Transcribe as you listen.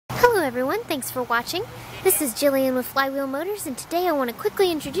everyone, thanks for watching. This is Jillian with Flywheel Motors, and today I want to quickly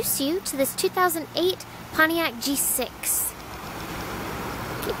introduce you to this 2008 Pontiac G6.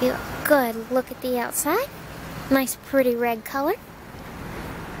 Give you a good look at the outside. Nice pretty red color.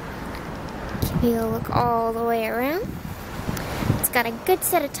 Give you a look all the way around. It's got a good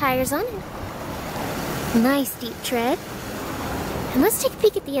set of tires on it. Nice deep tread. And let's take a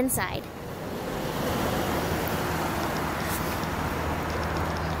peek at the inside.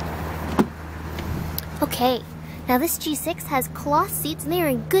 Okay, now this G6 has cloth seats and they are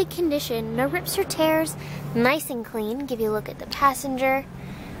in good condition. No rips or tears, nice and clean. Give you a look at the passenger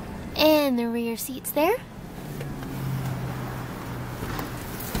and the rear seats there.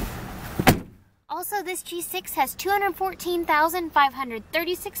 Also, this G6 has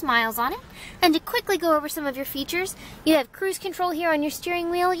 214,536 miles on it. And to quickly go over some of your features, you have cruise control here on your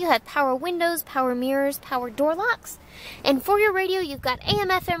steering wheel, you have power windows, power mirrors, power door locks. And for your radio, you've got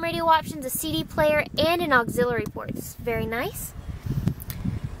AM/FM radio options, a CD player, and an auxiliary port. It's very nice.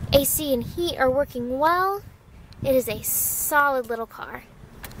 AC and heat are working well. It is a solid little car.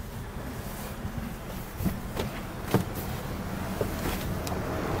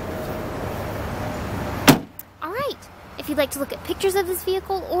 If you'd like to look at pictures of this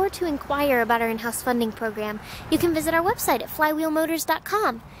vehicle or to inquire about our in-house funding program, you can visit our website at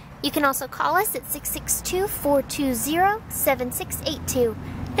flywheelmotors.com. You can also call us at 662-420-7682.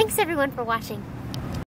 Thanks everyone for watching.